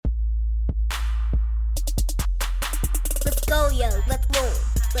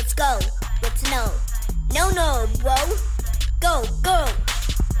go with snow. No, bro. Go.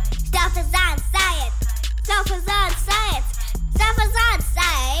 Stuff is on science. Stuff is on science. Stuff is on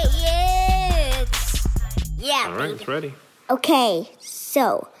science. Yeah. All right, it's ready. Okay,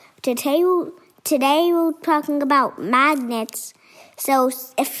 so today we're talking about magnets. So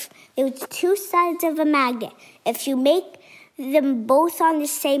if there's two sides of a magnet, if you make them both on the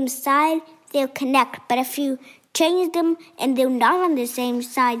same side, they'll connect. But if you change them and they're not on the same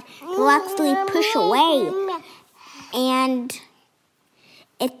side, they'll actually push away. And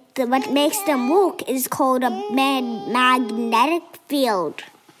what makes them work is called a magnetic field.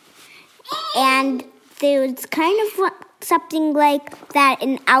 And there's kind of something like that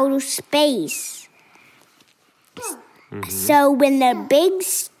in outer space. Mm-hmm. So when the big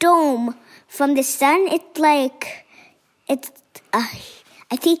storm from the sun, I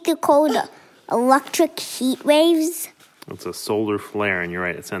think they're called electric heat waves. It's a solar flare, and you're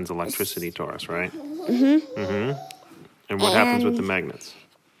right, it sends electricity to us, right? Mm-hmm. Mm-hmm. And what happens with the magnets?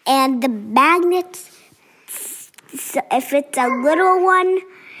 And the magnets, if it's a little one,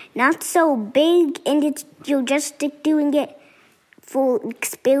 not so big, and you're just doing it for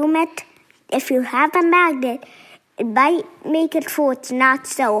experiment, if you have a magnet, it might make it so it's not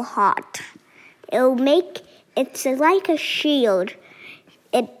so hot. It's like a shield.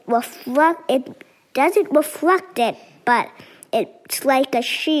 It doesn't reflect it, but it's like a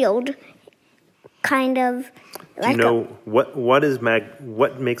shield, kind of. Do you know what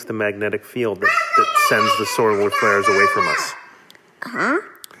makes the magnetic field that sends the solar flares away from us? Huh?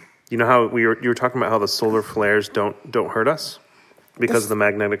 You know how you were talking about how the solar flares don't hurt us because of the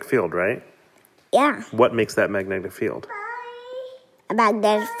magnetic field, right? Yeah. What makes that magnetic field? A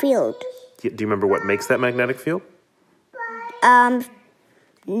magnetic field. Do you remember what makes that magnetic field?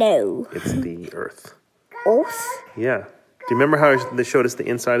 No. It's the Earth. Earth? Yeah. Do you remember how they showed us the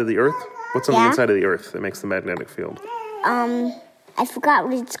inside of the Earth? What's on the inside of the Earth that makes the magnetic field? I forgot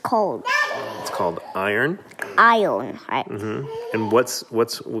what it's called. It's called iron. Iron, right? Mm-hmm. And what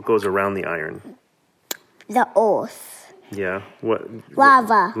goes around the iron? The Earth. Yeah. What?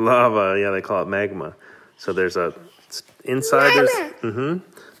 Lava. Lava. Yeah, they call it magma. So there's a inside.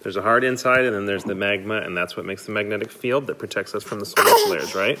 There's a hard inside, and then there's the magma, and that's what makes the magnetic field that protects us from the solar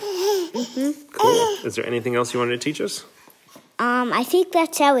flares, right? Mm-hmm. Cool. Is there anything else you wanted to teach us? I think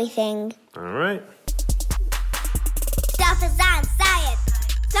that's everything. All right. Stuff is on science.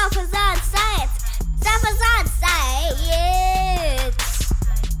 Stuff is on science. Stuff is on science.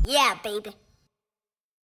 Yeah, baby.